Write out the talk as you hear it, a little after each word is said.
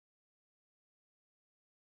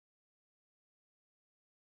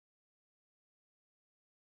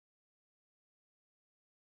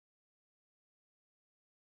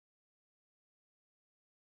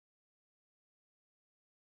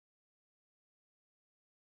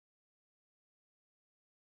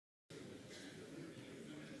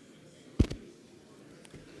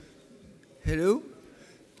Hello.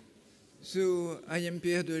 So I am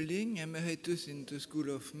Pierre Deling, emeritus in the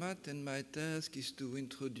School of Math, and my task is to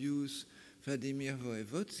introduce Vladimir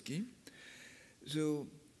Voevodsky. So,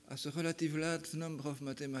 as a relatively large number of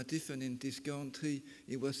mathematicians in this country,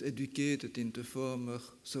 he was educated in the former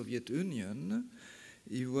Soviet Union.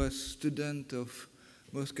 He was student of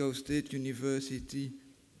Moscow State University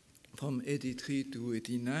from 83 to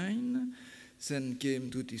 89, then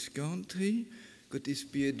came to this country, got his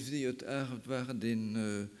PhD at Harvard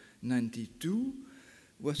in 92,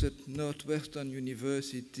 was at Northwestern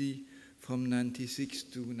University from 96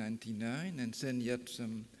 to 99, and then he had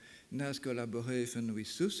some nice collaboration with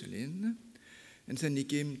Suslin. And then he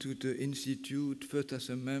came to the Institute first as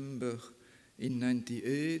a member in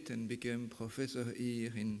 98 and became professor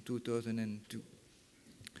here in 2002.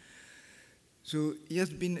 So he has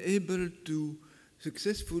been able to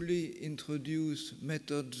successfully introduce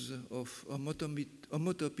methods of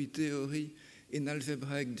homotopy theory in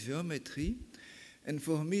algebraic geometry. And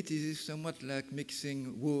for me, this is somewhat like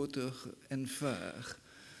mixing water and fire.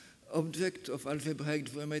 Objects of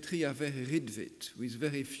algebraic geometry are very rigid, with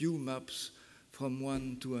very few maps from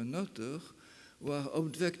one to another, while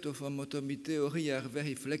objects of homotopy theory are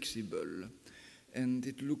very flexible. And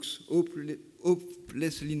it looks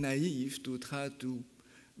hopelessly naive to try to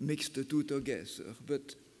mix the two together.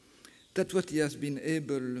 But that's what he has been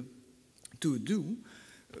able to do.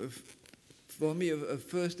 For me, a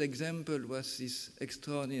first example was this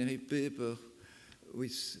extraordinary paper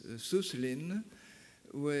with Suslin,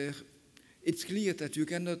 where it's clear that you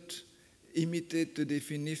cannot imitate the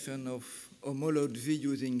definition of homology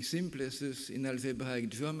using simplices in algebraic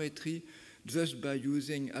geometry just by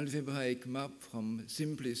using algebraic map from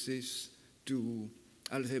simplices to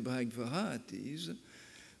algebraic varieties.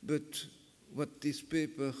 But what this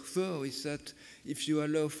paper shows is that if you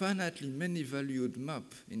allow finitely many valued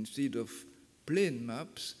maps instead of plain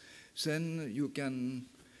maps, then you can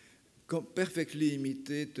perfectly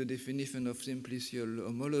imitate the definition of simplicial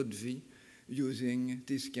homology using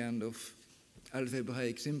this kind of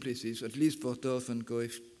algebraic simplices, at least for torsion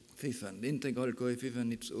coefficient. The integral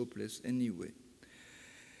coefficient is hopeless anyway.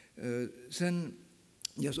 Then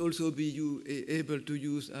he has also been able to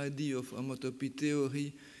use idea of homotopy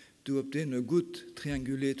theory to obtain a good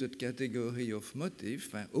triangulated category of motifs,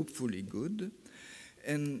 hopefully good,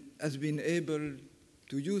 and has been able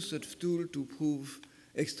to use such tool to prove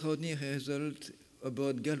extraordinary results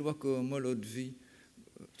about Galois cohomology,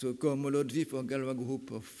 so cohomology for Galois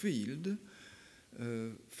group of field.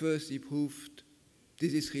 First, he proved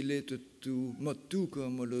this is related to mod 2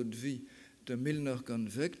 cohomology, the Milnor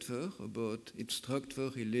conjecture about its structure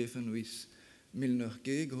relation with Milnor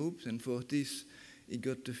K groups, and for this he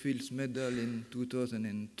got the Fields Medal in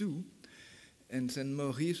 2002. And then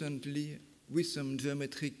more recently, with some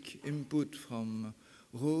geometric input from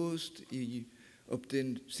Rost, he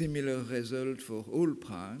obtained similar result for all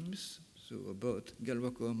primes, so about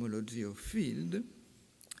Galois cohomology of field.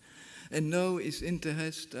 And now his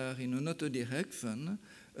interests are in another direction,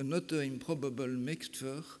 another improbable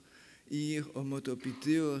mixture, here homotopy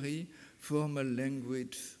theory, formal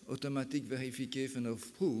language, automatic verification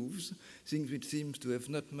of proofs, things which seems to have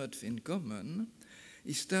not much in common.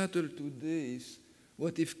 His title today is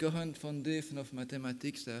What if current foundation of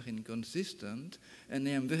mathematics are inconsistent? And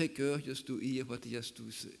I am very curious to hear what he has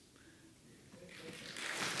to say.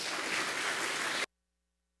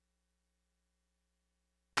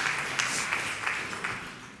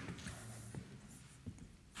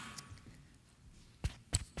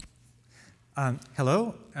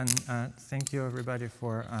 Hello, and thank you everybody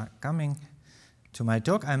for coming to my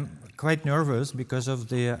talk. I'm quite nervous because of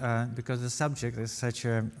the subject is such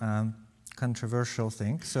a controversial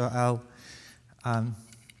thing. So I'll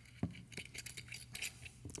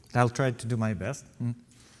try to do my best,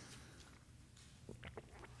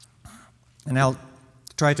 and I'll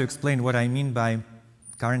try to explain what I mean by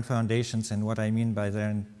current foundations and what I mean by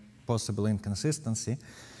their possible inconsistency.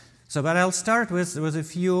 So, but I'll start with a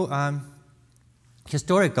few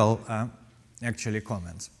historical, actually,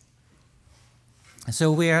 comments.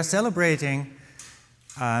 So we are celebrating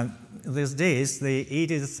these days the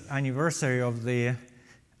 80th anniversary of the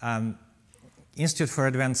Institute for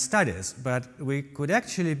Advanced Studies, but we could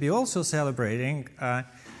actually be also celebrating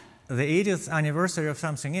the 80th anniversary of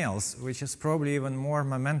something else, which is probably even more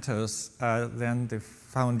momentous than the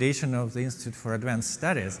foundation of the Institute for Advanced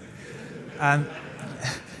Studies.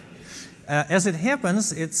 As it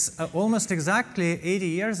happens, it's almost exactly 80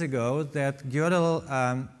 years ago that Gödel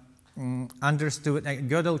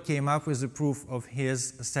Gödel came up with the proof of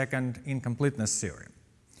his second incompleteness theorem.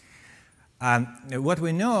 What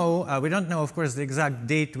we know, we don't know, of course, the exact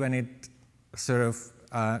date when it sort of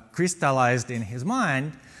crystallized in his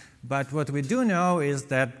mind. But what we do know is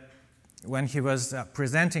that when he was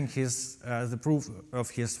presenting the proof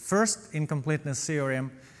of his first incompleteness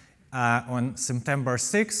theorem on September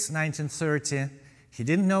 6, 1930, he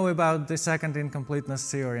didn't know about the second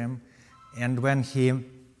incompleteness theorem. And when he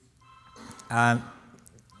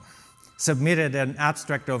submitted an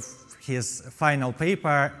abstract of his final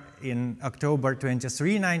paper in October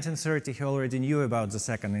 23, 1930, he already knew about the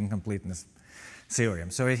second incompleteness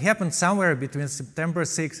theorem. So it happened somewhere between September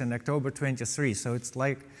 6 and October 23. So it's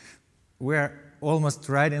like we're almost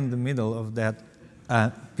right in the middle of that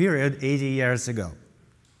period 80 years ago.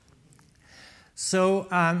 So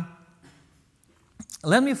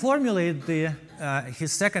let me formulate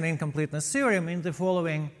his second incompleteness theorem in the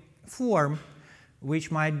following form,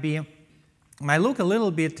 which might look a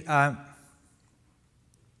little bit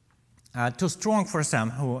too strong for some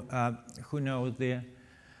who know the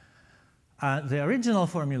original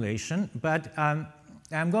formulation, but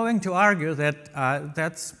I'm going to argue that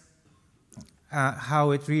that's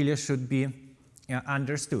how it really should be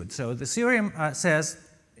understood. So the theorem says,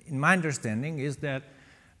 in my understanding, is that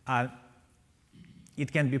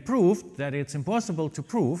it can be proved that it's impossible to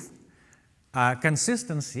prove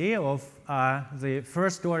consistency of the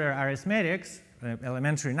first-order arithmetics,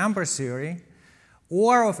 elementary number theory,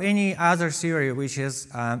 or of any other theory which is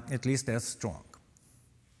at least as strong.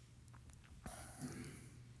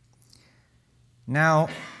 Now,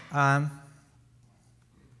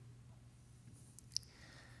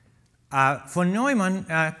 von Neumann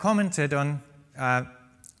commented on,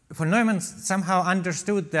 von Neumann somehow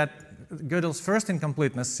understood that Gödel's first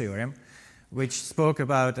incompleteness theorem, which spoke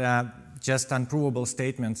about just unprovable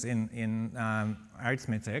statements in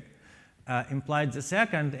arithmetic, implied the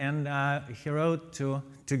second, and he wrote to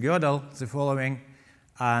Gödel the following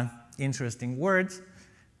interesting words,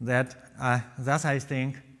 that thus I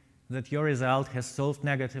think that your result has solved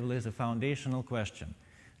negatively the foundational question.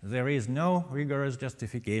 There is no rigorous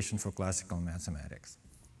justification for classical mathematics.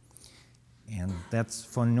 And that's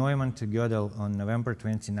von Neumann to Gödel on November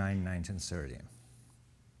 29, 1930.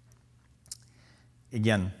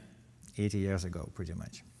 Again, 80 years ago, pretty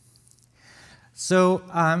much. So,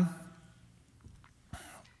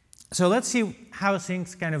 so let's see how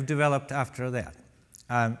things kind of developed after that.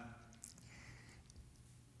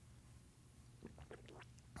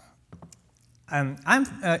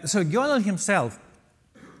 So Gödel himself,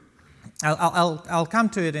 I'll come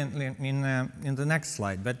to it in the next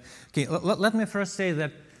slide. But okay, let me first say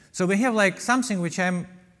that. So we have like something which I'm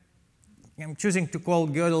choosing to call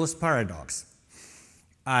Gödel's paradox.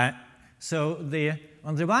 So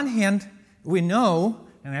on the one hand, we know,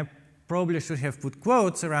 and I probably should have put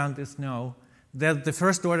quotes around this "know," that the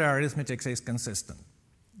first-order arithmetic is consistent.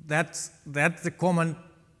 That's the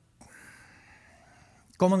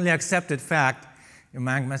commonly accepted fact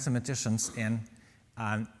among mathematicians and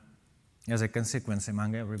as a consequence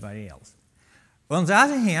among everybody else. On the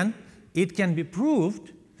other hand, it can be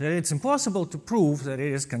proved that it's impossible to prove that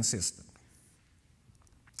it is consistent.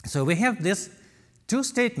 So we have these two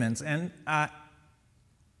statements, and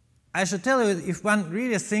I should tell you, if one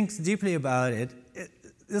really thinks deeply about it,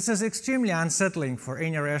 this is extremely unsettling for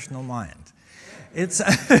any rational mind. It's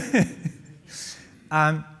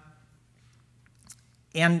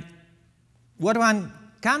and what one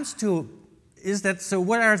comes to is that, so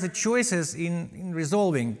what are the choices in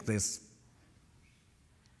resolving this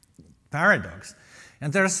paradox?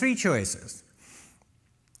 And there are three choices.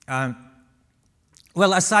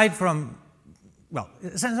 Well, aside from, well,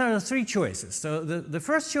 there are three choices. So the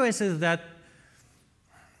first choice is that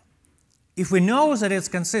if we know that it's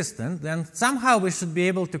consistent, then somehow we should be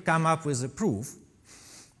able to come up with a proof.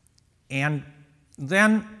 And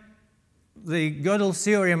then the Gödel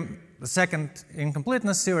theorem, the second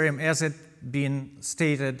incompleteness theorem, as it been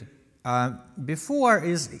stated before,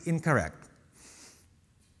 is incorrect.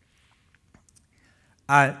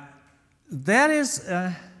 That is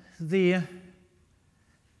the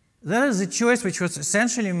choice which was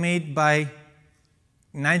essentially made by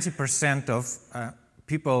 90% of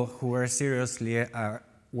people who were seriously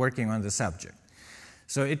working on the subject.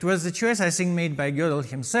 So it was a choice, I think, made by Gödel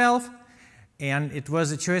himself, and it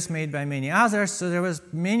was a choice made by many others. So there was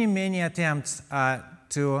many attempts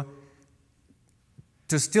to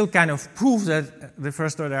still kind of prove that the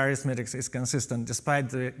first-order arithmetic is consistent despite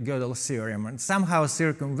the Gödel theorem, and somehow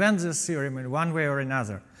circumvent this theorem in one way or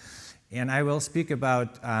another. And I will speak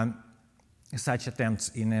about such attempts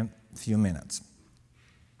in a few minutes.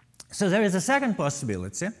 So there is a second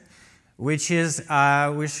possibility, which is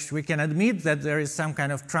which we can admit that there is some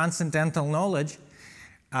kind of transcendental knowledge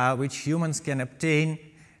which humans can obtain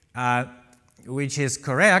which is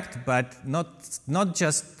correct, but not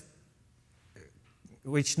just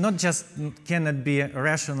cannot be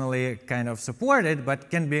rationally kind of supported, but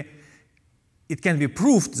it can be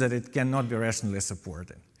proved that it cannot be rationally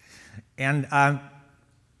supported. And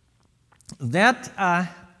that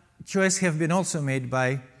choice have been also made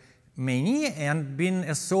by many and been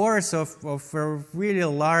a source of a really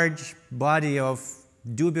large body of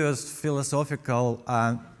dubious philosophical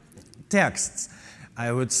texts,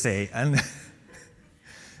 I would say. And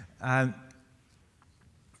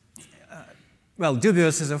well,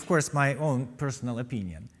 dubious is, of course, my own personal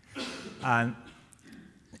opinion.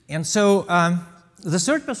 And so the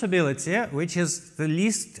third possibility, which is the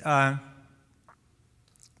least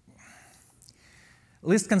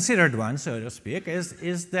considered one, so to speak,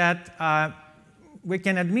 is that we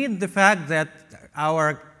can admit the fact that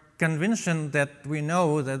our convention that we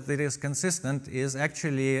know that it is consistent is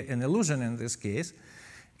actually an illusion in this case,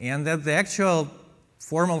 and that the actual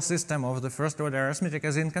formal system of the first order arithmetic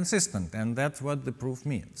is inconsistent, and that's what the proof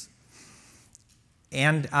means.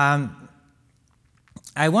 And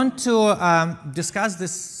I want to discuss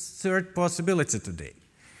this third possibility today,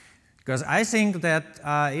 because I think that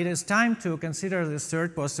it is time to consider this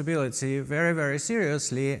third possibility very, very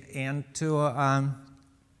seriously, and to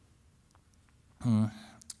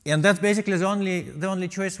and that's basically the only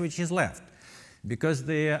choice which is left, because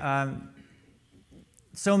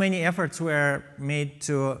so many efforts were made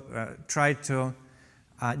to try to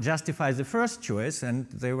justify the first choice, and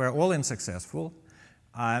they were all unsuccessful.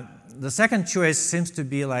 The second choice seems to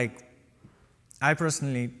be like, I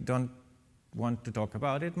personally don't want to talk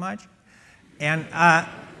about it much. And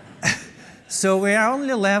so we are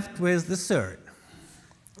only left with the third.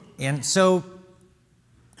 And so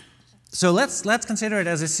let's consider it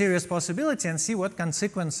as a serious possibility and see what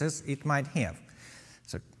consequences it might have.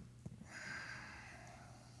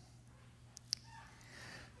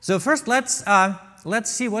 So first, let's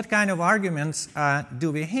see what kind of arguments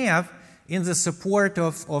do we have in the support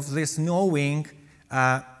of this knowing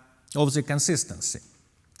of the consistency.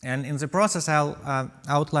 And in the process, I'll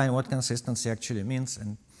outline what consistency actually means.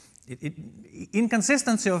 And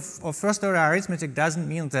inconsistency of first-order arithmetic doesn't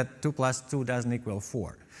mean that 2 plus 2 doesn't equal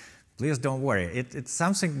 4. Please don't worry. It's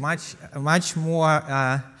something much more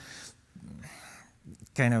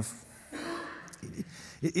kind of.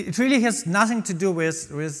 It really has nothing to do with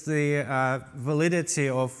the validity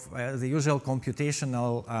of the usual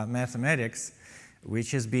computational mathematics,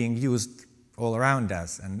 which is being used all around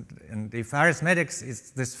us. And if arithmetics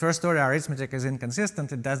is this first-order arithmetic is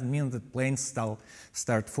inconsistent, it doesn't mean that planes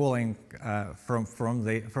start falling from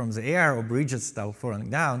the air or bridges start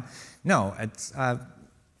falling down. No, it's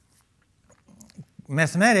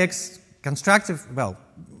mathematics, constructive. Well,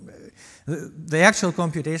 the actual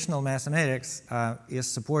computational mathematics is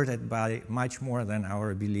supported by much more than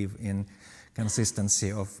our belief in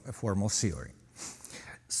consistency of a formal theory.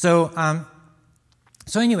 So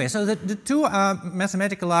anyway, so the two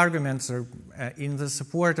mathematical arguments are in the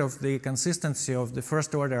support of the consistency of the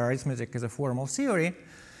first-order arithmetic as a formal theory.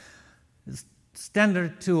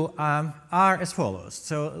 Standard two are as follows.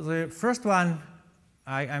 So the first one,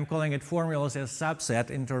 I'm calling it formulas as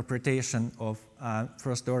subset interpretation of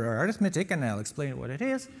first-order arithmetic, and I'll explain what it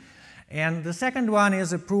is. And the second one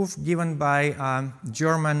is a proof given by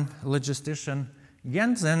German logistician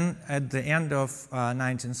Gensen at the end of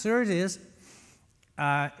 1930s.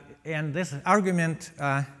 And this argument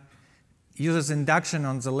uses induction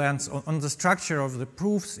on the length, on the structure of the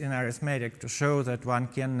proofs in arithmetic to show that one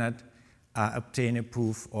cannot obtain a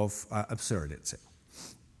proof of absurdity.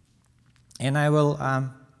 And I will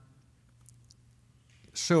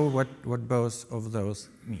show what both of those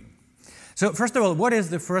mean. So first of all, what is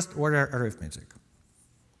the first-order arithmetic?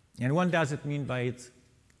 And what does it mean by its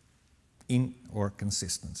in or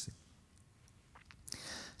consistency?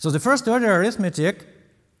 So the first-order arithmetic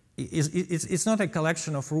it's not a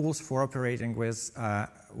collection of rules for operating with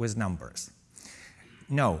numbers.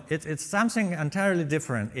 No, it's something entirely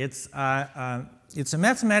different. It's a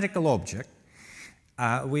mathematical object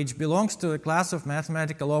which belongs to a class of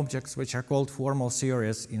mathematical objects which are called formal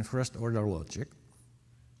theories in first-order logic.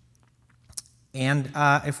 And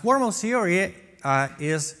a formal theory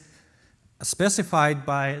is specified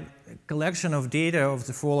by a collection of data of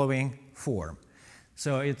the following form.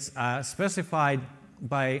 So it's specified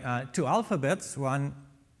by two alphabets, one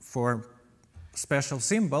for special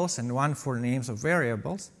symbols and one for names of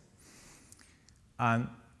variables. There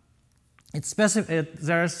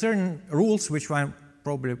are certain rules which I'm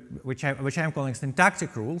calling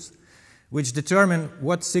syntactic rules, which determine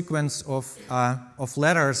what sequence of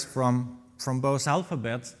letters from both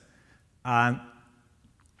alphabets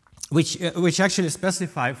which actually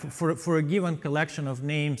specify for a given collection of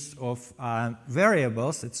names of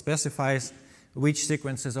variables, it specifies which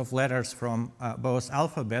sequences of letters from both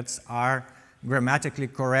alphabets are grammatically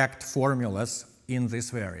correct formulas in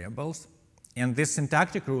these variables. And these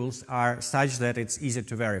syntactic rules are such that it's easy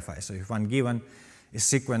to verify. So if one given a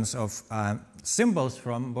sequence of symbols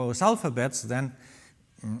from both alphabets, then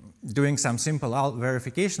doing some simple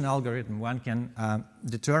verification algorithm, one can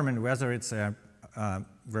determine whether it's a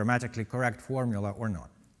grammatically correct formula or not.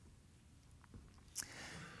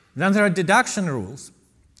 Then there are deduction rules.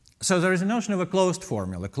 So there is a notion of a closed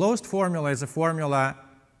formula. A closed formula is a formula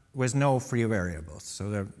with no free variables. So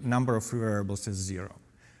the number of free variables is 0.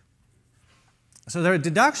 So there are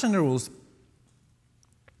deduction rules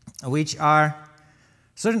which are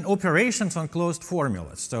certain operations on closed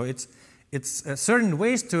formulas. So it's certain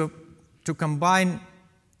ways to combine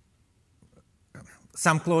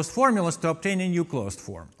some closed formulas to obtain a new closed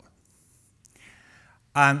formula.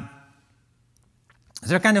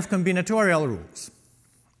 They're kind of combinatorial rules.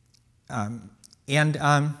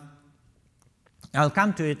 I'll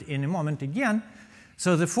come to it in a moment again.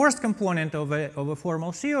 So the first component of a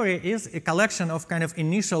formal theory is a collection of kind of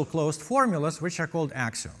initial closed formulas, which are called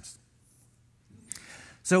axioms.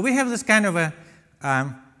 So we have this kind of a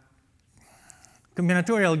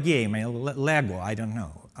combinatorial game, a Lego, I don't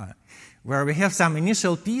know, where we have some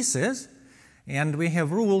initial pieces, and we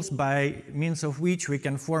have rules by means of which we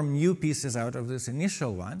can form new pieces out of these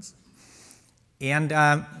initial ones. And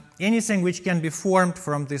anything which can be formed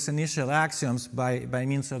from these initial axioms by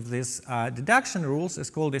means of these deduction rules is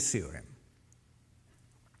called a theorem.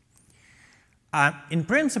 In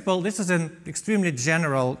principle, this is an extremely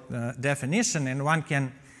general definition, and one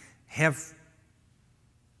can have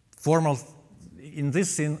formal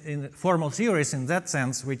theories in that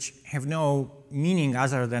sense which have no meaning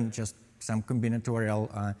other than just some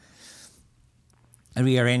combinatorial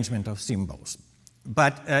rearrangement of symbols.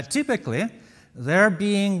 But typically, they're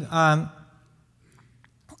being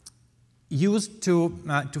used to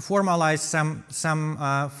formalize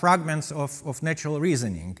some fragments of natural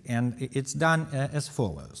reasoning, and it's done as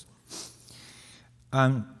follows.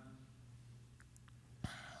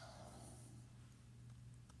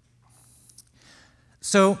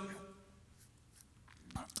 So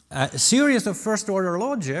a series of first-order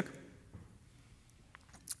logic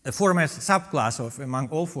form a subclass among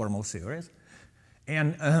all formal theories,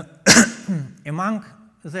 and among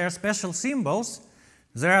their special symbols,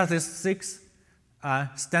 there are these 6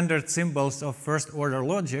 standard symbols of first-order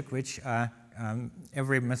logic, which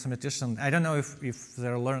every mathematician, I don't know if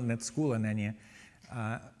they're learned at school in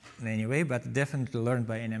any way, but definitely learned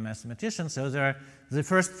by any mathematician. So the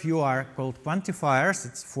first few are called quantifiers.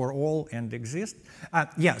 It's for all and exist.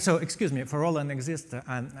 So excuse me, for all and exist,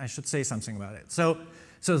 I should say something about it.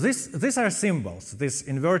 So these are symbols, this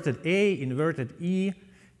inverted A, inverted E,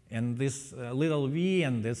 and this little v,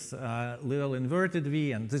 and this little inverted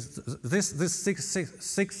v, and these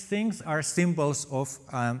six things are symbols of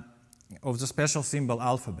the special symbol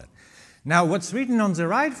alphabet. Now, what's written on the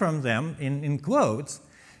right from them in quotes,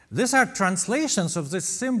 these are translations of these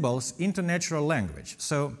symbols into natural language.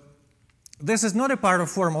 So this is not a part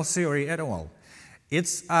of formal theory at all.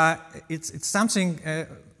 It's something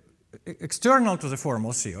external to the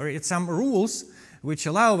formal theory. It's some rules which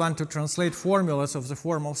allow one to translate formulas of the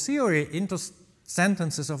formal theory into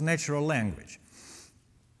sentences of natural language.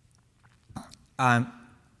 So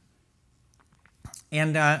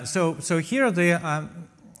here the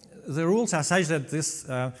rules are such that this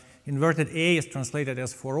inverted A is translated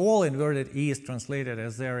as for all, inverted E is translated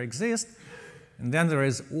as there exist, and then there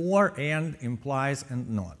is or, and, implies, and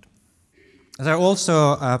not. There are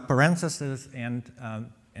also parentheses and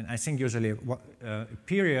I think usually a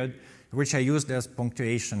period, which are used as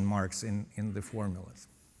punctuation marks in the formulas.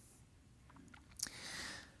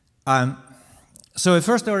 So a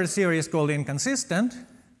first-order theory is called inconsistent.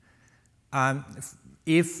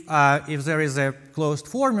 If there is a closed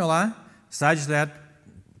formula such that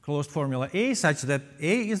closed formula A such that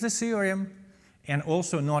A is a theorem and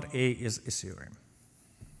also not A is a theorem.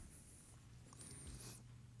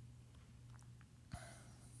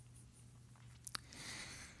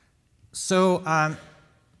 So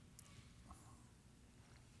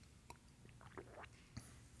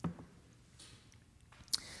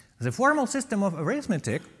the formal system of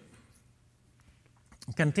arithmetic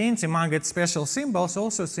contains among its special symbols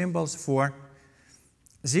also symbols for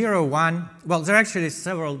 0, 1. Well, there are actually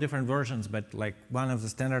several different versions, but like one of the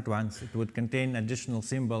standard ones, it would contain additional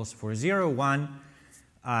symbols for 0, 1,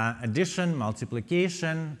 addition,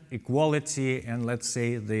 multiplication, equality, and let's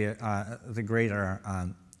say the greater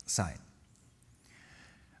sign.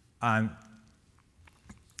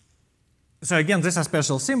 So again, these are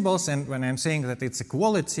special symbols, and when I'm saying that it's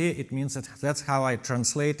equality, it means that that's how I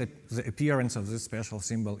translate the appearance of this special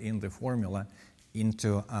symbol in the formula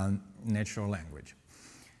into natural language.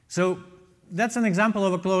 So that's an example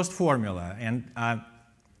of a closed formula, and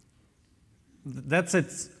that's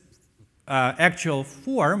its actual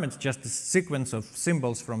form. It's just a sequence of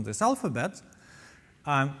symbols from this alphabet.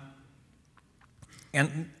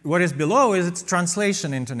 And what is below is its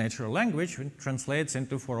translation into natural language. It translates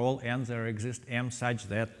into for all n there exist m such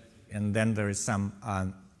that, and then there is some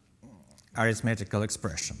arithmetical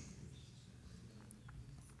expression.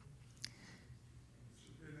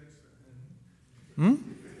 Hmm?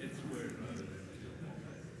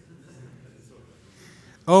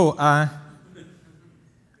 Oh,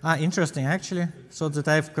 interesting, actually. So that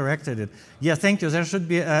I've corrected it. Yeah, thank you. There should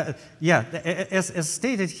be, as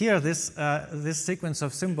stated here, this sequence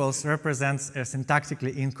of symbols represents a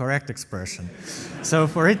syntactically incorrect expression. So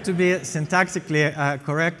for it to be a syntactically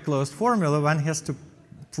correct closed formula, one has to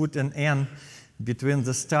put an n between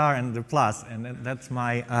the star and the plus, and that's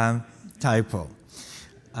my typo.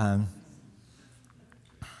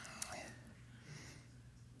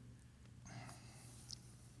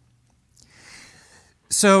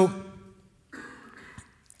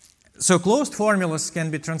 So closed formulas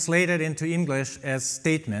can be translated into English as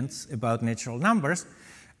statements about natural numbers.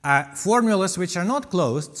 Formulas which are not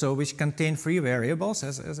closed, so which contain free variables,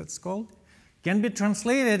 as it's called, can be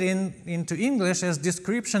translated into English as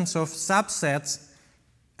descriptions of subsets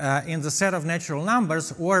in the set of natural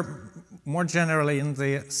numbers, or more generally in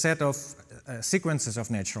the set of sequences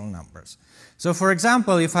of natural numbers. So for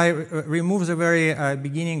example, if I remove the very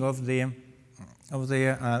beginning of the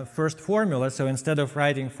first formula, so instead of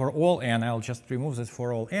writing for all n, I'll just remove this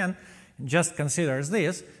for all n, just considers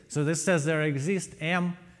this. So this says there exists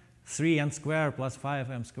m 3n squared plus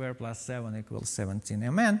 5m squared plus 7 equals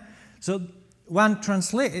 17mn. So one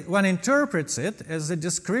interprets it as a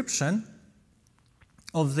description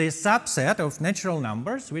of the subset of natural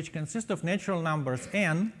numbers, which consist of natural numbers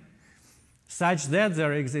n, such that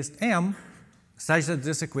there exists m, such that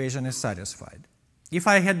this equation is satisfied. If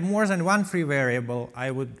I had more than one free variable,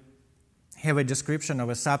 I would have a description of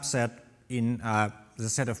a subset in the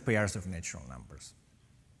set of pairs of natural numbers.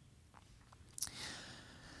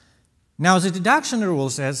 Now, the deduction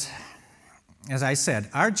rules, as I said,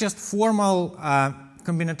 are just formal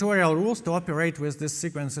combinatorial rules to operate with these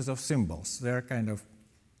sequences of symbols. They're kind of,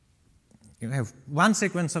 you have one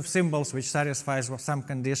sequence of symbols which satisfies some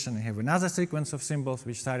condition, you have another sequence of symbols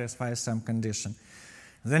which satisfies some condition.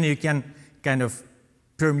 Then you can kind of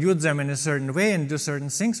permute them in a certain way and do certain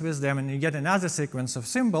things with them, and you get another sequence of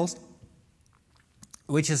symbols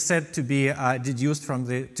which is said to be deduced from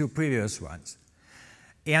the two previous ones.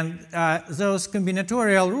 And those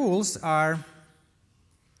combinatorial rules are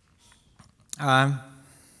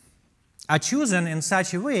chosen in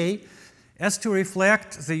such a way as to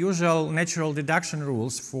reflect the usual natural deduction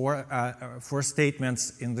rules for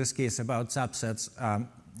statements, in this case about subsets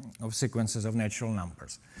of sequences of natural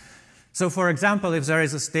numbers. So for example, if there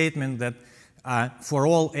is a statement that for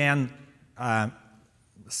all n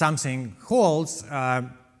something holds, and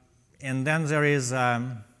then there is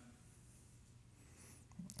a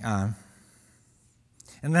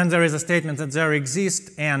statement that there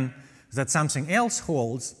exists n that something else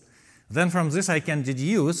holds, then from this I can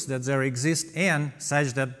deduce that there exists n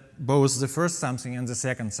such that both the first something and the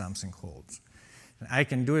second something holds. I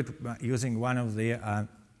can do it using one of the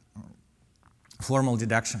formal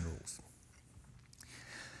deduction rules.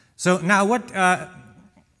 So now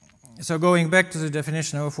so going back to the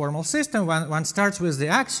definition of a formal system, one starts with the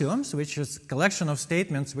axioms, which is a collection of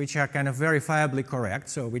statements which are kind of verifiably correct,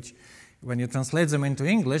 so which, when you translate them into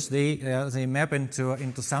English, they map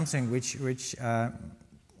into something which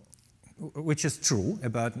is true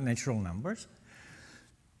about natural numbers.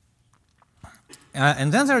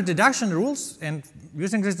 And then there are deduction rules, and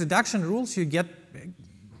using these deduction rules you get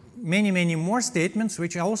many, many more statements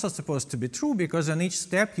which are also supposed to be true, because on each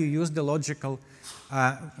step you use the logical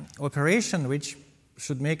operation which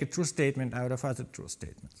should make a true statement out of other true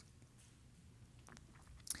statements.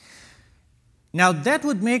 Now that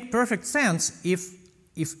would make perfect sense if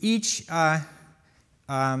each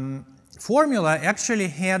formula actually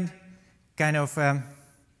had kind of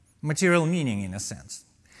material meaning in a sense.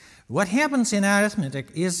 What happens in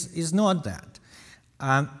arithmetic is not that.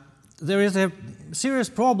 There is a serious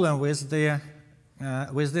problem with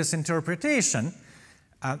this interpretation.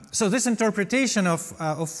 So this interpretation of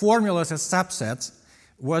formulas as subsets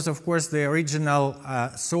was, of course, the original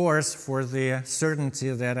source for the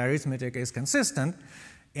certainty that arithmetic is consistent.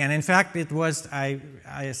 And in fact, it was, I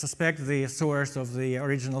suspect, the source of the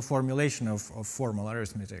original formulation of formal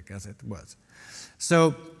arithmetic as it was.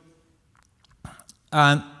 So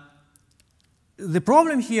the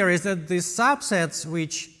problem here is that the subsets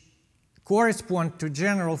which correspond to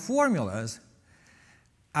general formulas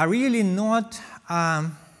are really not, are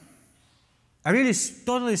really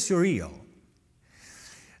totally surreal.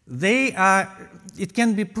 They are, it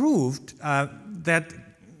can be proved that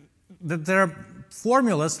there are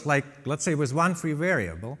formulas like, let's say, with one free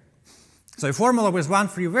variable. So a formula with one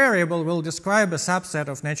free variable will describe a subset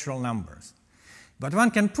of natural numbers. But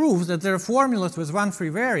one can prove that there are formulas with one free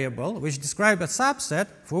variable which describe a subset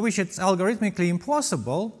for which it's algorithmically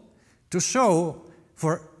impossible to show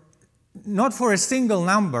not for a single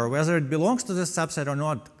number whether it belongs to this subset or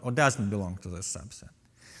not, or doesn't belong to this subset.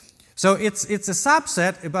 So it's a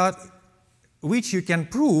subset about which you can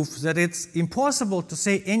prove that it's impossible to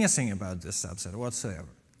say anything about this subset whatsoever.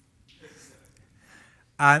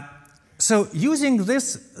 So using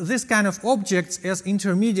this kind of objects as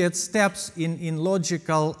intermediate steps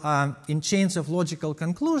in chains of logical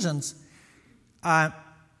conclusions, I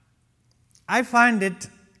find it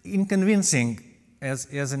inconvincing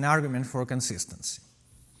as an argument for consistency.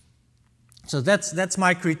 So that's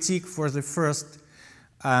my critique for the first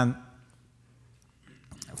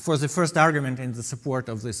argument in the support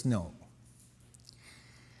of this no.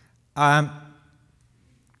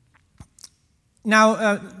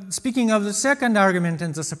 Now, speaking of the second argument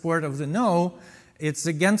in the support of the no, it's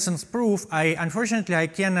the Genson's proof. Unfortunately, I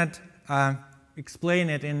cannot explain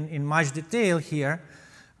it in much detail here.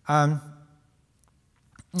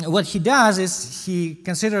 What he does is he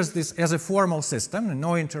considers this as a formal system, and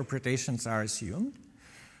no interpretations are assumed.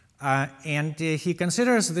 And he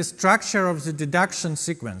considers the structure of the deduction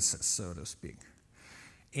sequences, so to speak.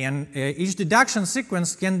 And each deduction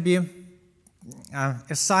sequence can be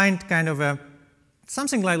assigned kind of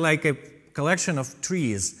something like a collection of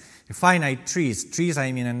trees, finite trees. Trees,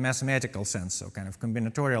 I mean, in mathematical sense, so kind of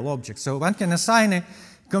combinatorial objects. So one can assign a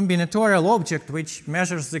combinatorial object which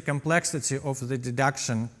measures the complexity of the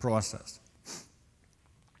deduction process.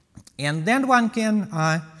 And then one can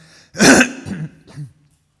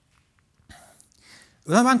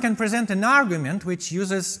then one can present an argument which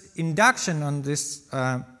uses induction on this.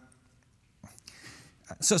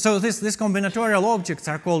 So these combinatorial objects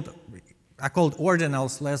are called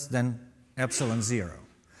ordinals less than epsilon 0.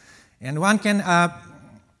 And one can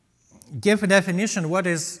give a definition what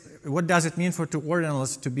does it mean for two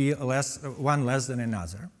ordinals to be one less than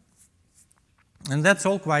another. And that's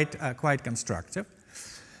all quite constructive.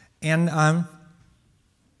 And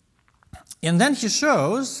then he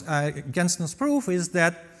shows, Genson's proof is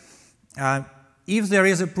that if there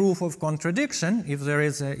is a proof of contradiction, if there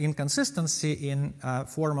is an inconsistency in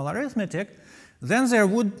formal arithmetic, then there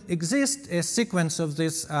would exist a sequence of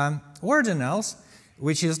these ordinals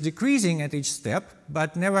which is decreasing at each step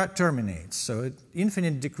but never terminates. So an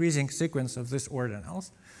infinite decreasing sequence of these ordinals.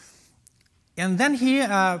 And then he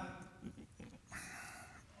and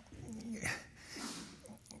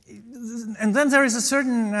then there is a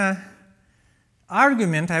certain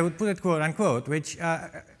argument, I would put it quote unquote, which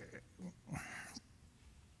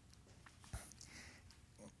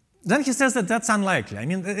then he says that that's unlikely. I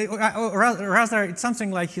mean, or rather, it's something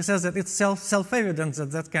like he says that it's self-evident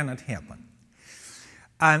that that cannot happen.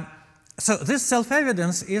 So this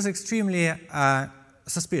self-evidence is extremely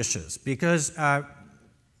suspicious because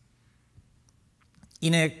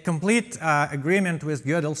in a complete agreement with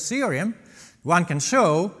Gödel's theorem, one can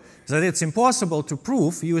show that it's impossible to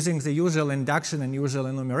prove using the usual induction and usual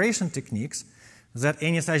enumeration techniques that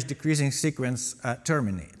any such decreasing sequence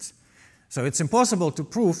terminates. So it's impossible to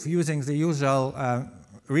prove using the usual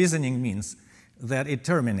reasoning means that it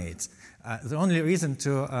terminates. The only reason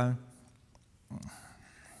to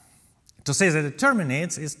say that it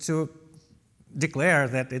terminates is to declare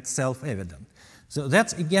that it's self-evident. So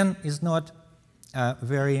that, again, is not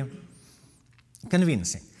very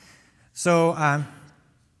convincing. So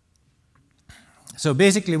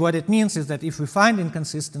basically what it means is that if we find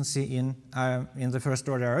inconsistency in the first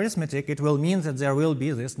order arithmetic, it will mean that there will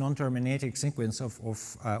be this non-terminating sequence of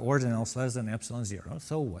ordinals less than epsilon 0.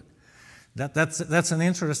 So what? That's an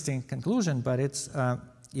interesting conclusion, but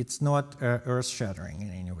it's not earth-shattering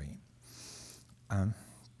in any way.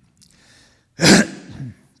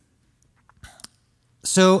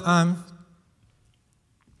 So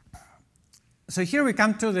here we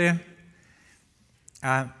come to the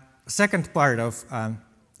second part of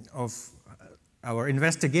our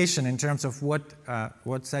investigation in terms of what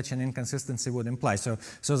such an inconsistency would imply. So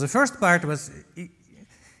the first part was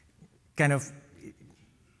kind of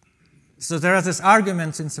So there are these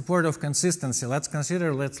arguments in support of consistency.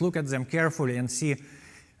 Let's look at them carefully and see.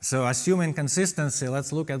 So assuming consistency,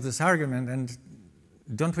 let's look at this argument, and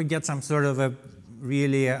don't we get some sort of a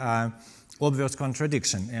really obvious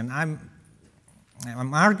contradiction? And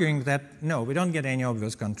I'm arguing that no, we don't get any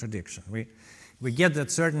obvious contradiction. We get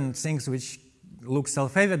that certain things which look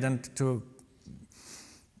self-evident to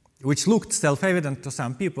which looked self-evident to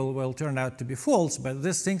some people will turn out to be false, but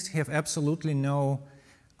these things have absolutely no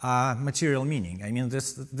material meaning. I mean,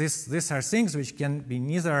 these are things which can be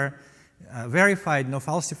neither verified nor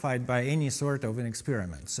falsified by any sort of an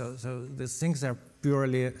experiment. So these things are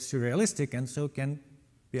purely surrealistic, and so can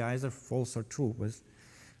be either false or true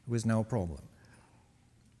with no problem.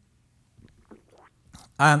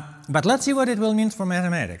 But let's see what it will mean for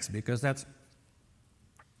mathematics, because that's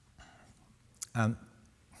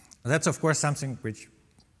of course something which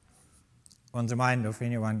on the mind of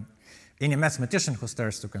any mathematician who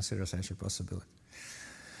starts to consider such a possibility.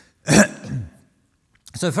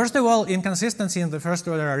 So first of all, inconsistency in the first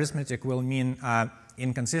order arithmetic will mean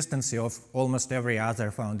inconsistency of almost every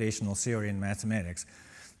other foundational theory in mathematics,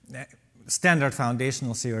 standard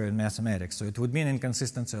foundational theory in mathematics. So it would mean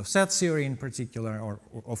inconsistency of set theory in particular, or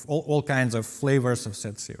of all kinds of flavors of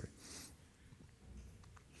set theory.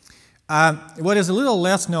 What is a little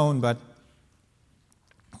less known, but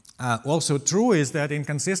also true, is that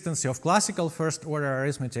inconsistency of classical first-order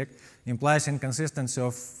arithmetic implies inconsistency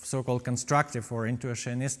of so-called constructive or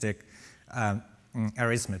intuitionistic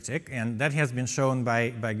arithmetic, and that has been shown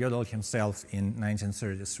by Gödel himself in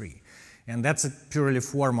 1933. And that's a purely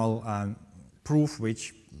formal proof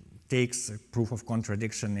which takes a proof of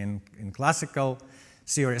contradiction in classical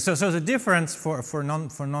theory. So the difference for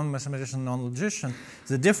non-mathematician, non-logician,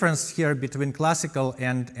 the difference here between classical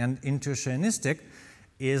and intuitionistic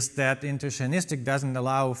is that intuitionistic doesn't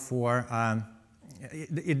allow for,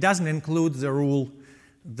 it doesn't include the rule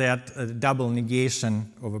that a double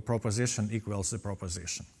negation of a proposition equals the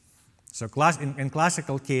proposition. So in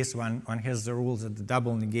classical case, one has the rule that the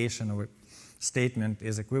double negation of a statement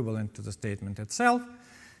is equivalent to the statement itself.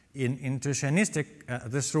 In intuitionistic,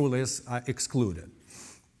 this rule is excluded.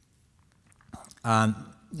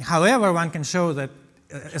 However, one can show that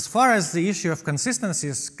as far as the issue of consistency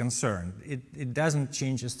is concerned, it doesn't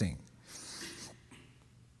change a thing.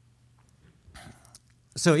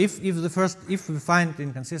 So if we find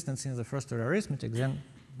inconsistency in the first order arithmetic,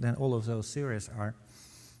 then all of those theories are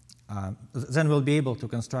then we'll be able to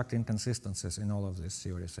construct inconsistencies in all of these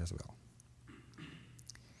theories as well.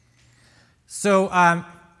 So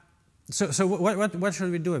what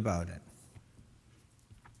should we do about it?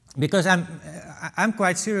 Because I'm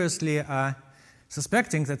quite seriously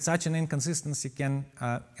suspecting that such an inconsistency can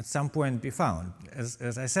at some point be found.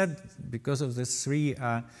 As I said, because of these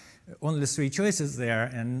only three choices there,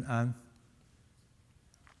 and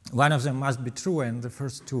one of them must be true, and the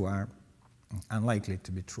first two are unlikely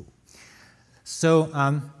to be true. So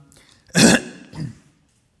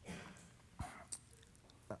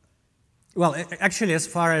well, actually, as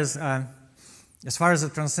far as the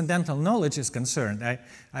transcendental knowledge is concerned,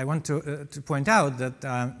 I want to point out that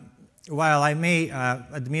while I may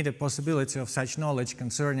admit a possibility of such knowledge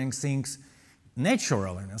concerning things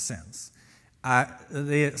natural in a sense,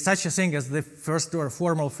 such a thing as the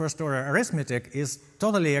formal first-order arithmetic is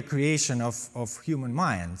totally a creation of human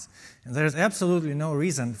minds. And there's absolutely no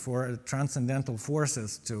reason for transcendental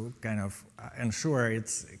forces to kind of ensure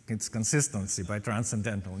its consistency by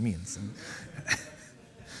transcendental means.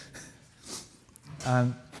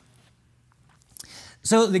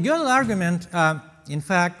 So the Gödel argument, in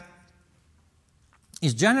fact,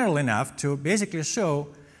 is general enough to basically show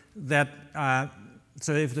that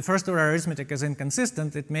so if the first-order arithmetic is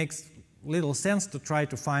inconsistent, it makes little sense to try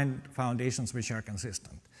to find foundations which are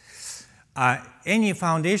consistent. Any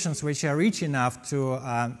foundations which are rich enough to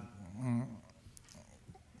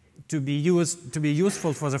be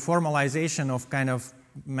useful for the formalization of kind of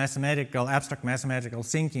abstract mathematical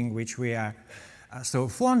thinking, which we are so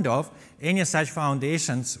fond of, any such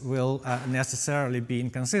foundations will necessarily be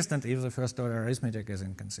inconsistent if the first-order arithmetic is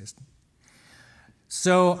inconsistent.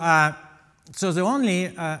 So the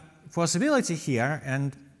only possibility here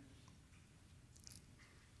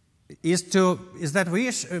is that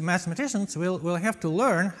we mathematicians will have to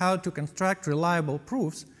learn how to construct reliable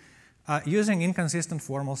proofs using inconsistent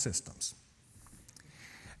formal systems.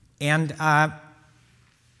 And I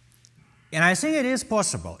think it is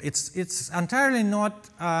possible. It's entirely not.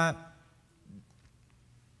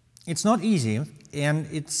 It's not easy, and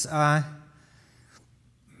it's.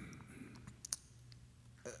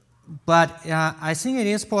 But I think it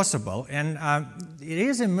is possible, and it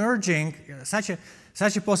is emerging.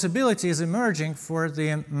 such a possibility is emerging for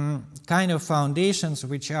the kind of foundations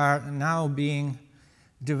which are now being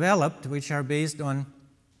developed, which are based on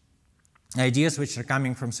ideas which are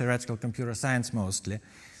coming from theoretical computer science mostly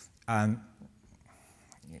at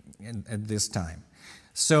this time.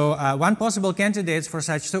 So one possible candidate for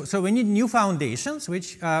such, so we need new foundations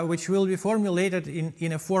which will be formulated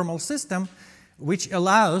in a formal system which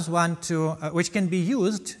allows one to, which can be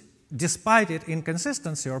used despite its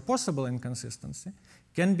inconsistency or possible inconsistency,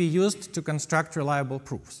 can be used to construct reliable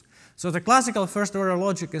proofs. So the classical first order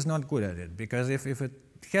logic is not good at it, because if it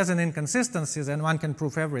has an inconsistency, then one can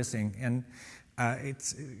prove everything, and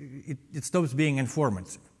it stops being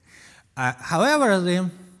informative. However,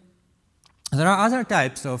 there are other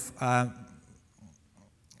types of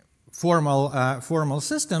formal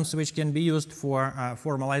systems which can be used for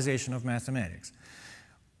formalization of mathematics,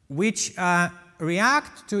 which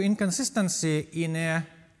react to inconsistency in a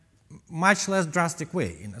much less drastic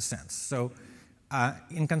way, in a sense. So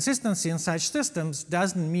inconsistency in such systems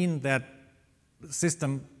doesn't mean that the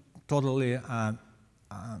system totally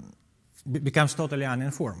becomes totally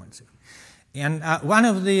uninformative. And one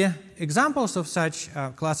of the examples of such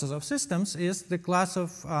classes of systems is the class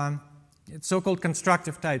of so-called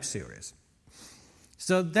constructive type series.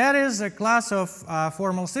 So that is a class of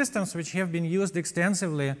formal systems which have been used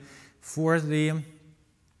extensively for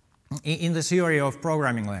in the theory of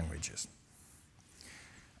programming languages.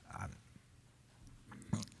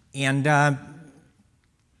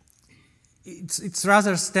 It's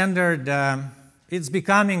rather standard, it's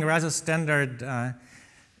becoming rather standard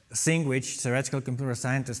thing which theoretical computer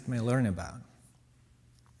scientists may learn about.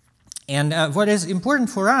 And what is important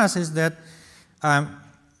for us is that,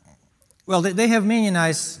 well, they have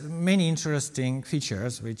many interesting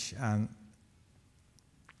features which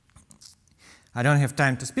I don't have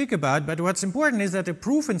time to speak about, but what's important is that a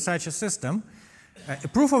proof in such a system, a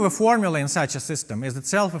proof of a formula in such a system is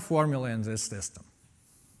itself a formula in this system.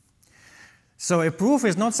 So a proof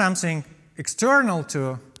is not something external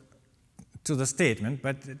to the statement,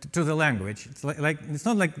 but to the language. It's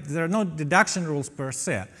not like there are no deduction rules per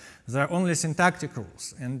se. There are only syntactic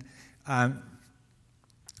rules. And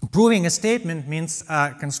proving a statement means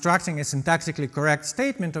constructing a syntactically correct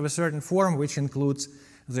statement of a certain form which includes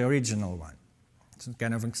the original one. It's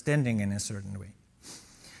kind of extending in a certain way.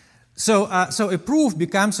 So a proof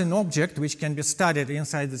becomes an object which can be studied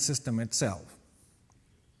inside the system itself.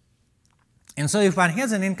 And so if one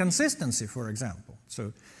has an inconsistency, for example,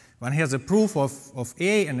 so one has a proof of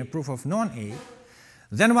A and a proof of non-A,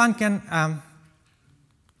 then one can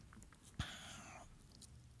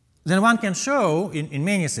show in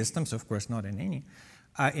many systems, of course not in any,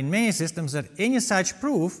 in many systems that any such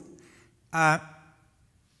proof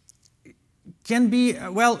can be,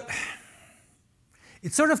 well,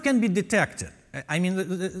 it sort of can be detected. I mean,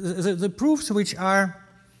 the proofs which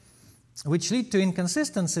lead to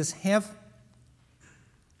inconsistencies have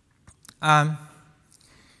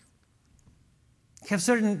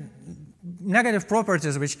certain negative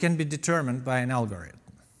properties which can be determined by an algorithm.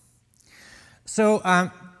 So,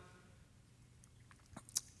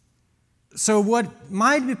 so what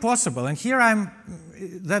might be possible, and here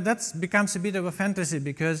that becomes a bit of a fantasy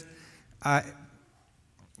because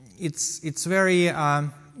it's very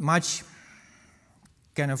much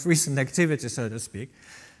kind of recent activity, so to speak.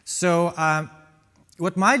 So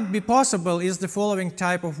what might be possible is the following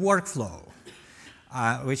type of workflow,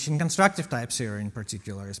 which in constructive type theory in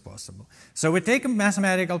particular is possible. So we take a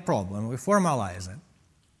mathematical problem, we formalize it.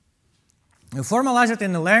 We formalize it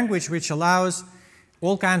in a language which allows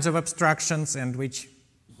all kinds of abstractions and which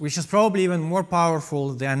is probably even more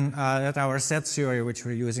powerful than our set theory which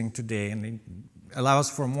we're using today, and it allows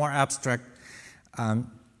for more abstract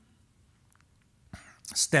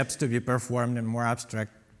steps to be performed and more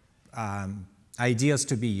abstract ideas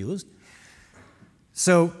to be used.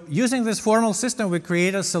 So using this formal system, we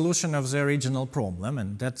create a solution of the original problem,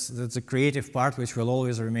 and that's the creative part which will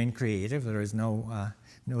always remain creative. There is no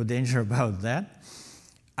danger about that.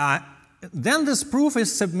 Then this proof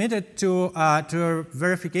is submitted to a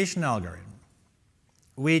verification algorithm,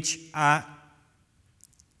 which,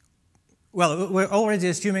 well, we're already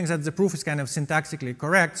assuming that the proof is kind of syntactically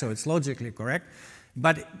correct, so it's logically correct.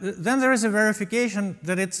 But then there is a verification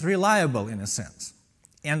that it's reliable in a sense.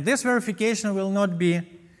 And this verification will not be,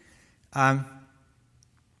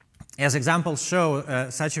 as examples show,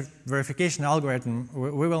 such a verification algorithm,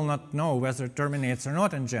 we will not know whether it terminates or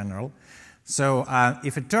not in general. So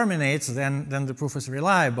if it terminates, then the proof is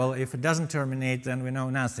reliable. If it doesn't terminate, then we know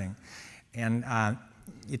nothing. And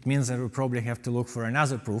it means that we probably have to look for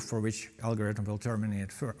another proof for which algorithm will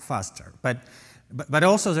terminate faster. But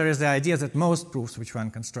also there is the idea that most proofs which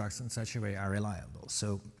one constructs in such a way are reliable.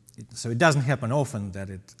 So it doesn't happen often that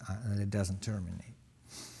it doesn't terminate.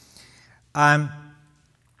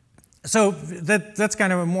 So that's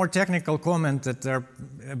kind of a more technical comment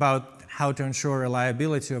about how to ensure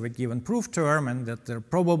reliability of a given proof term, and that there are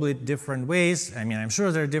probably different ways. I mean, I'm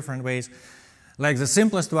sure there are different ways. Like the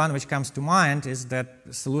simplest one which comes to mind is that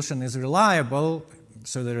the solution is reliable.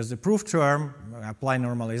 So there is a proof term, apply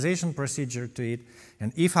normalization procedure to it,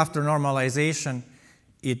 and if after normalization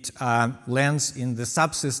it lands in the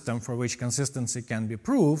subsystem for which consistency can be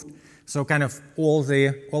proved, so kind of all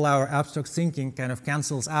our abstract thinking kind of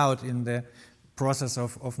cancels out in the process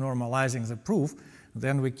of normalizing the proof,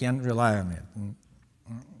 then we can rely on it. And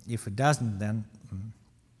if it doesn't, then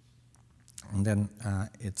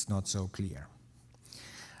it's not so clear.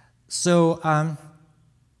 So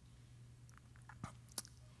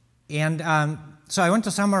so I want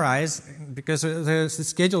to summarize, because the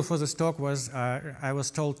schedule for this talk was I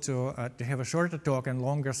was told to have a shorter talk and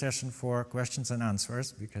longer session for questions and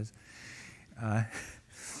answers, because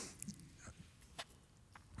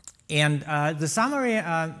the summary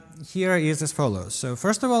here is as follows. So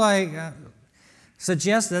first of all, I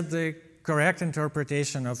suggest that the correct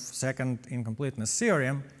interpretation of second incompleteness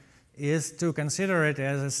theorem is to consider it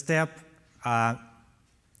as a step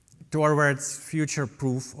towards future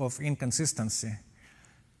proof of inconsistency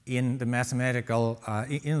in the mathematical,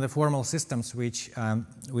 in the formal systems which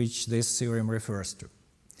this theorem refers to.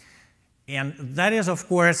 And that is, of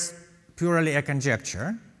course, purely a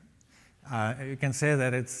conjecture. You can say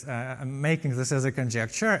that it's I'm making this as a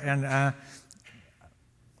conjecture, and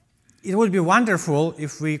it would be wonderful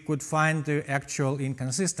if we could find the actual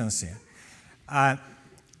inconsistency,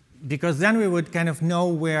 because then we would kind of know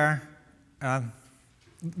where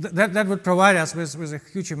that would provide us with a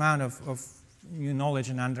huge amount of new knowledge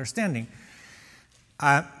and understanding.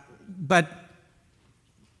 But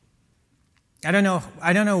I don't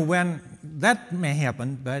know when that may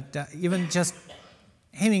happen, but even just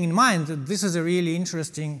having in mind that this is a really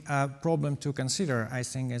interesting problem to consider, I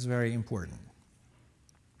think is very important.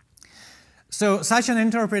 So such an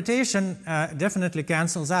interpretation definitely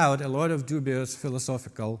cancels out a lot of dubious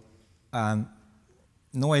philosophical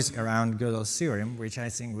noise around Gödel's theorem, which I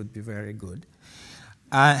think would be very good.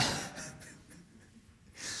 And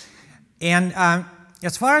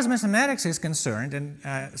as far as mathematics is concerned,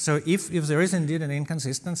 and so if there is indeed an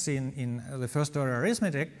inconsistency in the first order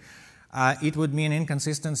arithmetic, it would mean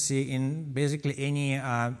inconsistency in basically any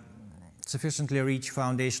sufficiently rich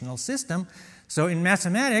foundational system. So in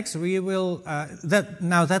mathematics, we will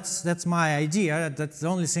that's my idea. That's the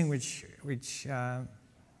only thing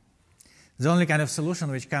the only kind of solution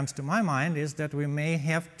which comes to my mind is that we may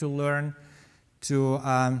have to learn to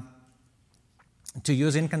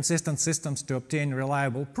use inconsistent systems to obtain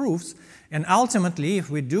reliable proofs. And ultimately, if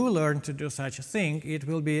we do learn to do such a thing, it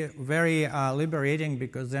will be very liberating,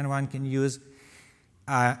 because then one can use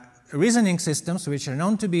reasoning systems which are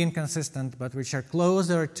known to be inconsistent, but which are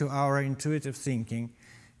closer to our intuitive thinking,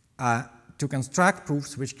 to construct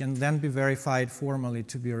proofs which can then be verified formally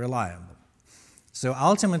to be reliable. So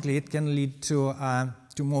ultimately, it can lead to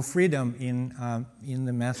more freedom in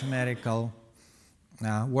the mathematical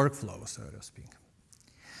workflow, so to speak.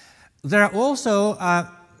 There are also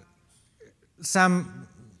some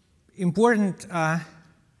important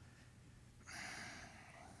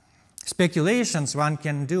speculations one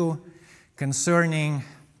can do concerning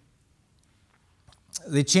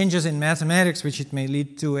the changes in mathematics which it may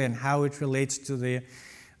lead to, and how it relates to the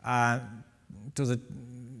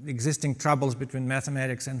existing troubles between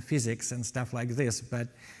mathematics and physics and stuff like this. But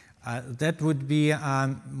that would be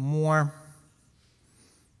more.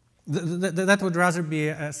 That would rather be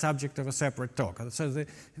a subject of a separate talk. So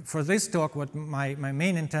for this talk, what my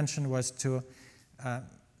main intention was to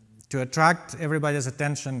attract everybody's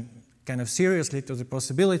attention kind of seriously to the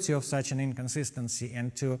possibility of such an inconsistency,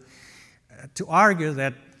 and to argue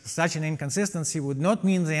that such an inconsistency would not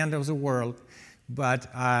mean the end of the world, but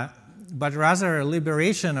rather a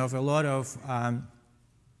liberation of a lot of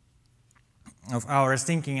our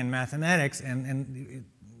thinking in mathematics, and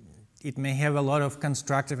it may have a lot of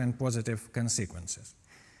constructive and positive consequences.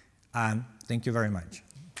 Thank you very much.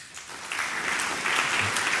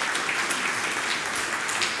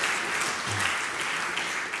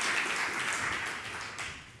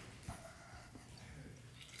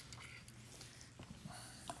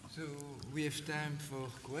 So we have time for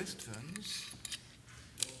questions.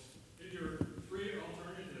 In your three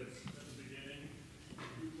alternatives at the beginning,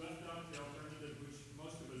 you left out the alternative which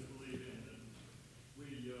most of us believe in, that we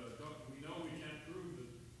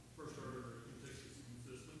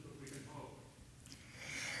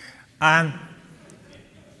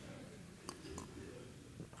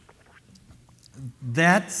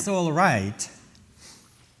That's all right.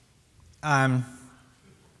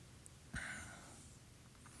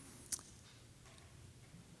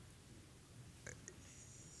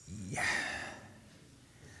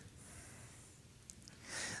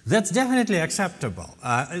 That's definitely acceptable.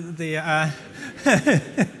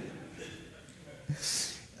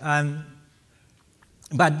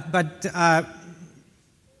 But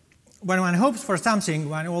when one hopes for something,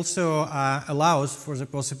 one also allows for the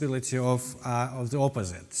possibility of the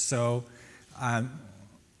opposite. So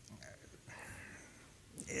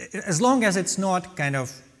as long as it's not kind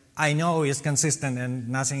of I know is consistent and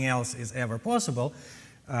nothing else is ever possible,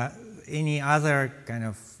 any other kind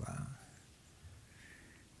of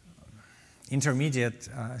intermediate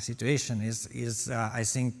situation is I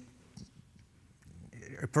think,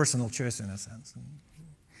 a personal choice in a sense. Can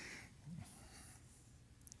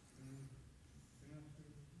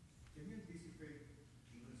you anticipate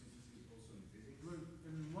inconsistencies also in physics? Well,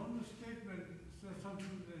 in one statement says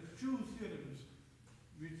something, there's two theorems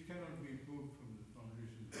which cannot be proved from the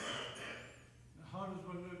foundation. How does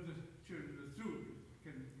one know the truth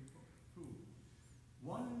can be proved?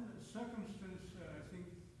 One circumstance, I think,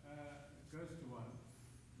 occurs to one.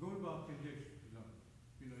 Gödel conjecture,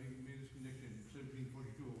 he made this conjecture in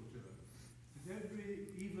 1742 or whatever. That every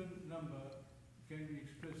even number can be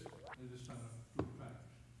expressed as a sum of two factors.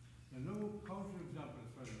 Now, no counterexample, as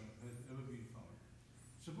far as I know, has ever been found.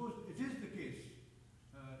 Suppose it is the case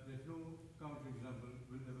that no counterexample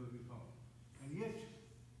will ever be found, and yet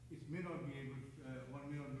it may not be able, one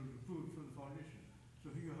may not be able to prove it from the foundation. So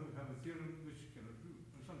here you have a theorem which cannot prove,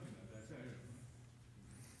 or something like that.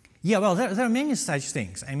 Yeah, well, there are many such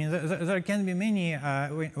things. I mean, there can be many,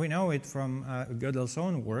 we know it from Gödel's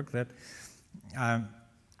own work that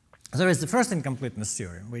there is the first incompleteness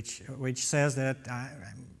theorem, which says that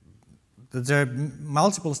there are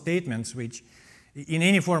multiple statements which, in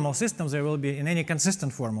any formal system, there will be, in any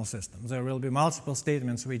consistent formal system, there will be multiple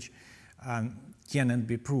statements which cannot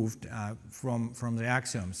be proved from the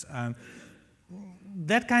axioms.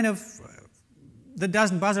 That kind of, that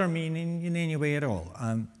doesn't bother me in any way at all.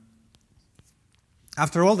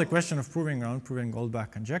 After all, the question of proving or unproving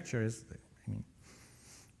Goldbach conjecture is, I mean,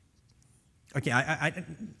 okay,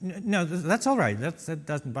 no, that's all right. That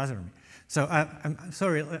doesn't bother me. So I'm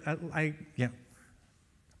sorry, yeah.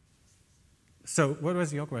 So what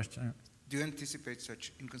was your question? Do you anticipate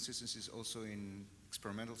such inconsistencies also in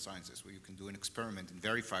experimental sciences, where you can do an experiment and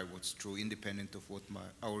verify what's true independent of what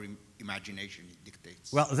our imagination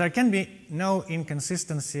dictates? Well, there can be no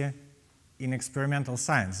inconsistency in experimental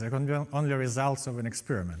science. There can be only results of an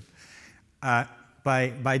experiment,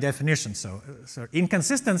 by definition. So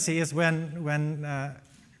inconsistency is when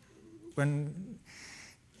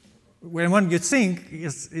what you think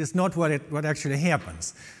is not what actually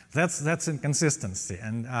happens. That's inconsistency.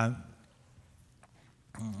 And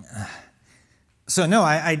so no,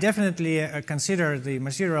 I definitely consider the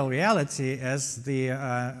material reality as the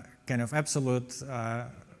kind of absolute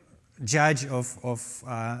judge of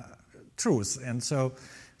truth, and so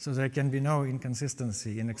there can be no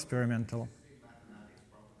inconsistency in experimental.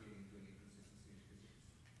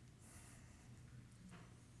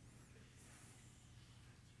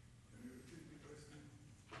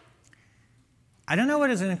 I don't know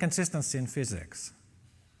what is an inconsistency in physics.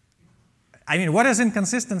 I mean, what is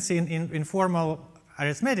inconsistency in formal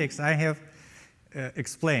arithmetics, I have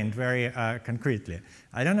explained very concretely.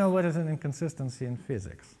 I don't know what is an inconsistency in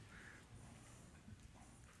physics.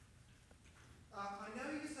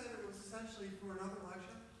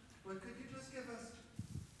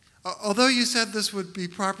 Although you said this would be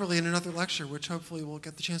properly in another lecture, which hopefully we'll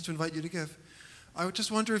get the chance to invite you to give, I would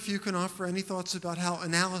just wonder if you can offer any thoughts about how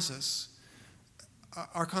analysis,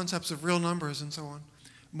 our concepts of real numbers and so on,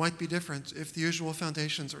 might be different if the usual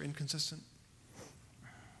foundations are inconsistent.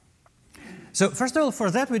 So first of all,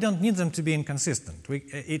 for that we don't need them to be inconsistent.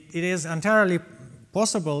 It is entirely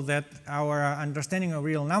possible that our understanding of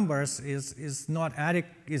real numbers is not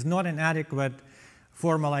an adequate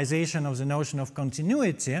formalization of the notion of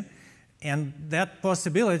continuity, and that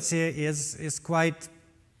possibility is quite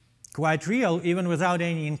real even without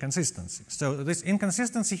any inconsistency. So this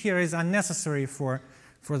inconsistency here is unnecessary for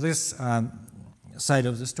this side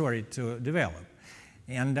of the story to develop.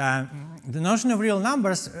 And the notion of real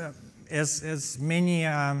numbers, as many,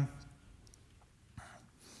 I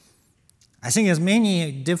think as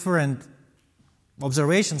many different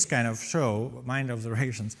observations kind of show, mind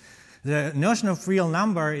observations, the notion of real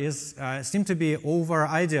number seems to be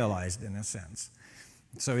over-idealized in a sense.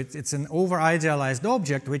 So it's an over-idealized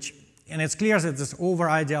object which and it's clear that this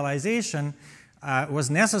over-idealization was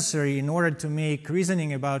necessary in order to make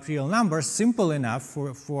reasoning about real numbers simple enough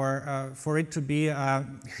for it to be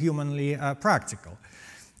humanly practical.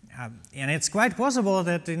 And it's quite possible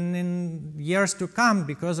that in years to come,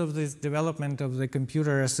 because of this development of the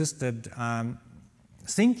computer-assisted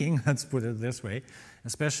thinking, let's put it this way,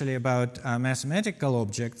 especially about mathematical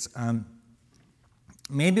objects,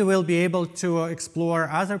 maybe we'll be able to explore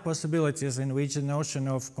other possibilities in which the notion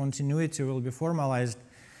of continuity will be formalized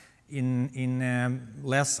in a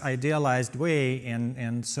less idealized way,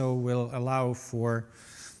 and so will allow for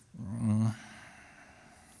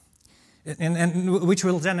and which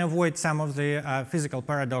will then avoid some of the physical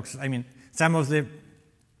paradoxes. I mean, some of the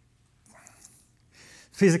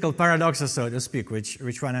physical paradoxes, so to speak,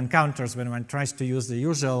 which one encounters when one tries to use the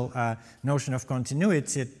usual notion of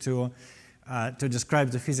continuity to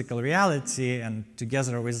describe the physical reality, and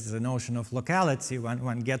together with the notion of locality,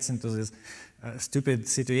 one gets into this stupid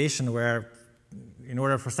situation where, in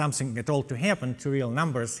order for something at all to happen, two real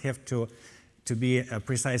numbers have to be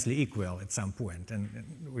precisely equal at some point, and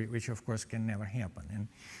which of course can never happen.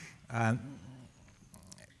 And,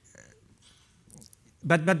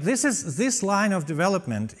 but this line of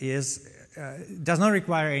development does not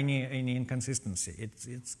require any inconsistency.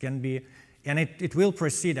 It can be, and it will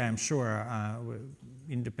proceed, I'm sure,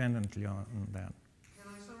 independently on that. Can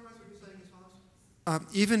I summarize what you're saying as follows?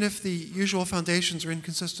 Even if the usual foundations are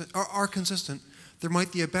inconsistent, are consistent, there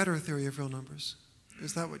might be a better theory of real numbers.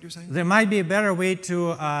 Is that what you're saying? There might be a better way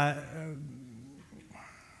to,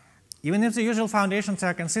 even if the usual foundations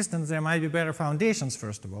are consistent, there might be better foundations,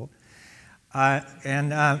 first of all.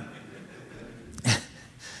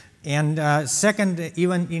 And second,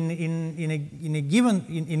 even in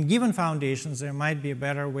given foundations, there might be a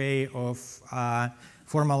better way of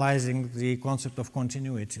formalizing the concept of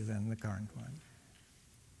continuity than the current one.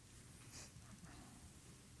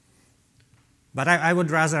 But I would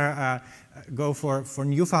rather go for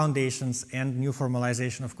new foundations and new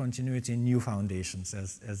formalization of continuity in new foundations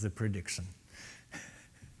as a prediction.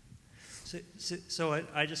 So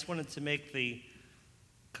I just wanted to make the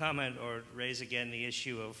comment or raise again the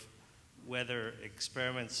issue of whether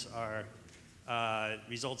experiments are,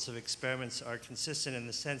 results of experiments are consistent in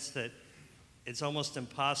the sense that it's almost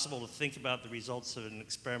impossible to think about the results of an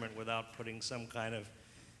experiment without putting some kind of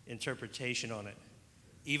interpretation on it.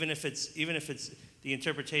 Even if the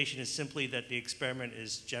interpretation is simply that the experiment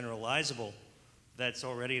is generalizable, that's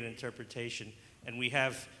already an interpretation. And we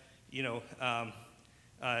have,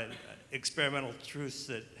 experimental truths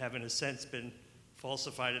that have, in a sense, been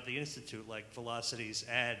falsified at the Institute, like velocities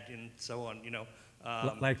add and so on,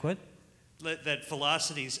 like what? That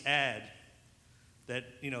velocities add,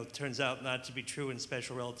 that, turns out not to be true in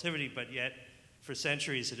special relativity, but yet for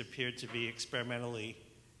centuries it appeared to be experimentally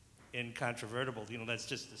incontrovertible. That's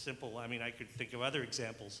just a simple, I could think of other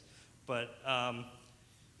examples, but,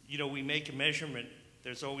 we make a measurement,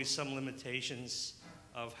 there's always some limitations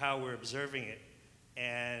of how we're observing it,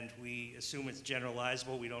 and we assume it's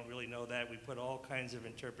generalizable. We don't really know that. We put all kinds of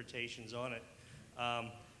interpretations on it.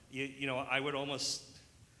 I would almost,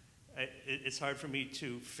 it's hard for me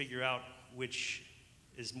to figure out which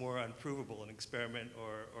is more unprovable, an experiment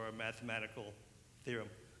or a mathematical theorem.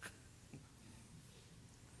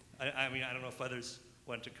 I don't know if others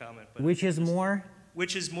want to comment. But which is more?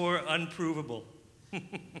 Which is more unprovable?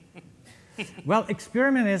 Well,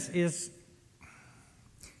 experiment is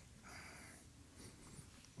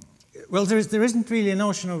well, there isn't really a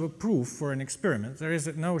notion of a proof for an experiment. There is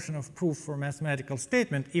a notion of proof for a mathematical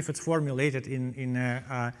statement if it's formulated in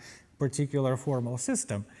a particular formal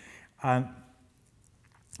system.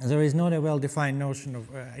 There is not a well-defined notion of,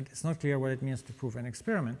 it's not clear what it means to prove an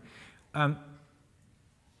experiment. I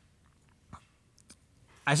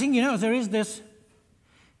think, there is this,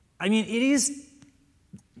 it is,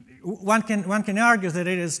 one can argue that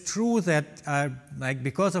it is true that,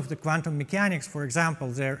 because of the quantum mechanics, for example,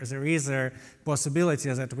 there is a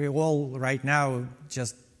possibility that we all right now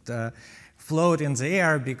just float in the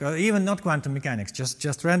air, because even not quantum mechanics,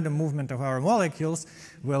 just random movement of our molecules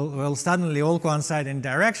will suddenly all coincide in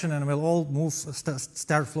direction and will all move,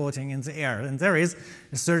 start floating in the air. And there is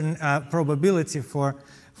a certain probability for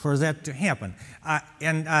that to happen.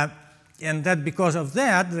 And that because of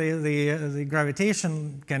that, the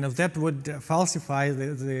gravitation that would falsify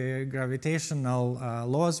the gravitational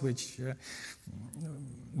laws which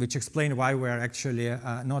explain why we're actually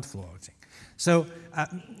not floating. So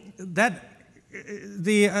the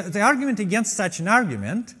argument against such an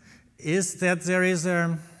argument is that there is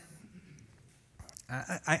a,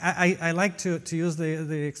 I like to use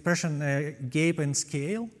the expression gap in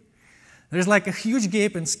scale. there's like a huge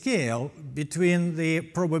gap in scale between the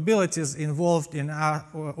probabilities involved in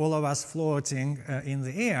all of us floating in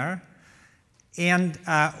the air and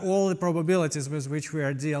all the probabilities with which we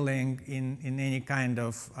are dealing in any kind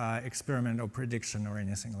of experiment or prediction or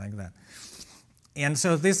anything like that. And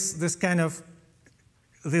so this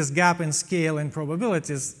gap in scale and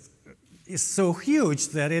probabilities is so huge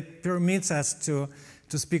that it permits us to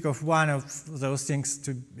speak of one of those things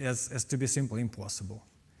as to be simply impossible.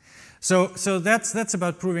 So that's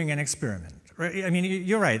about proving an experiment. Right? I mean,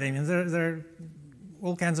 you're right. I mean, there are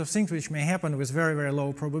all kinds of things which may happen with very, very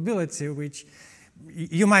low probability, which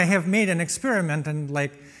you might have made an experiment and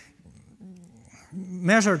like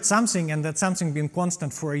measured something, and that something been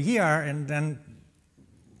constant for a year, and then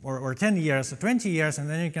or 10 years or 20 years, and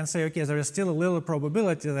then you can say, okay, there is still a little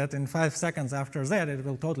probability that in 5 seconds after that it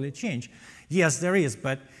will totally change. Yes, there is,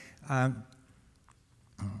 but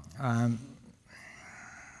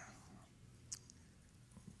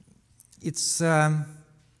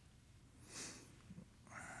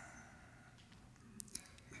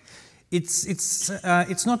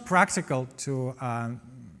it's not practical to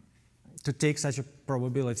take such a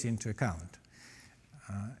probability into account.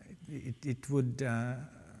 It would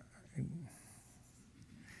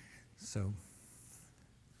so.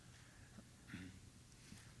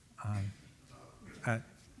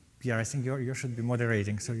 Pierre, I think you should be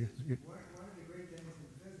moderating. So you One of the great things in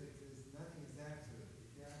physics is nothing is absolute.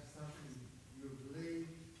 If you have something you believe,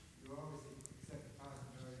 you always accept the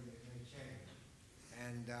possibility that it may change.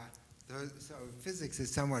 And so physics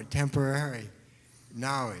is somewhat temporary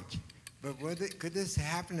knowledge. But could this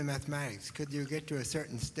happen in mathematics? Could you get to a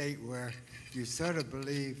certain state where you sort of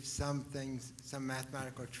believe some things, some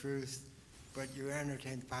mathematical truths, but you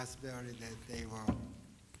entertain the possibility that they will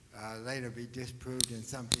later be disproved and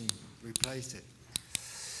something replace it?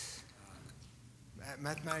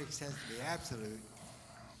 Mathematics tends to be absolute,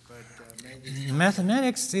 but maybe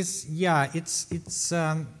mathematics is, yeah, it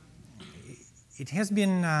has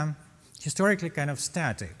been historically kind of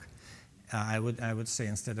static. I would say,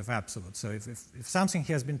 instead of absolute. So if something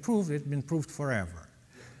has been proved, it's been proved forever.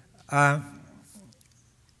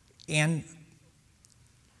 And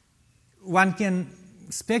one can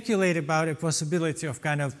speculate about a possibility of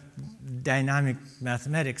kind of dynamic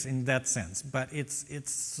mathematics in that sense, but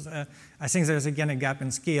I think there's again a gap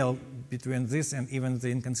in scale between this and even the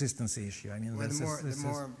inconsistency issue. I mean, well, the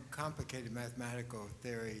more complicated mathematical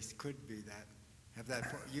theories could be that.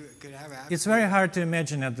 You could have it's very hard to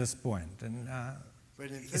imagine at this point, and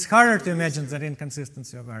it's harder to imagine that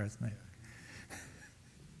inconsistency of arithmetic.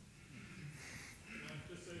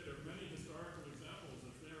 Just say there are many historical examples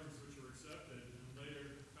of theorems which were accepted and later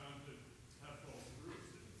found to have false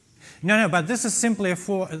proofs. No, but this is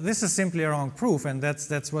simply a wrong proof, and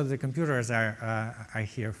that's what the computers are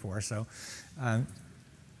here for. So, so I'm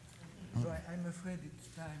afraid it's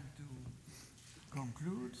time to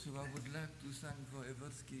conclude, so I would like to thank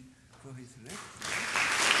Voevodsky for his lecture.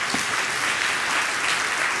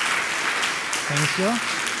 Thank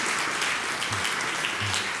you.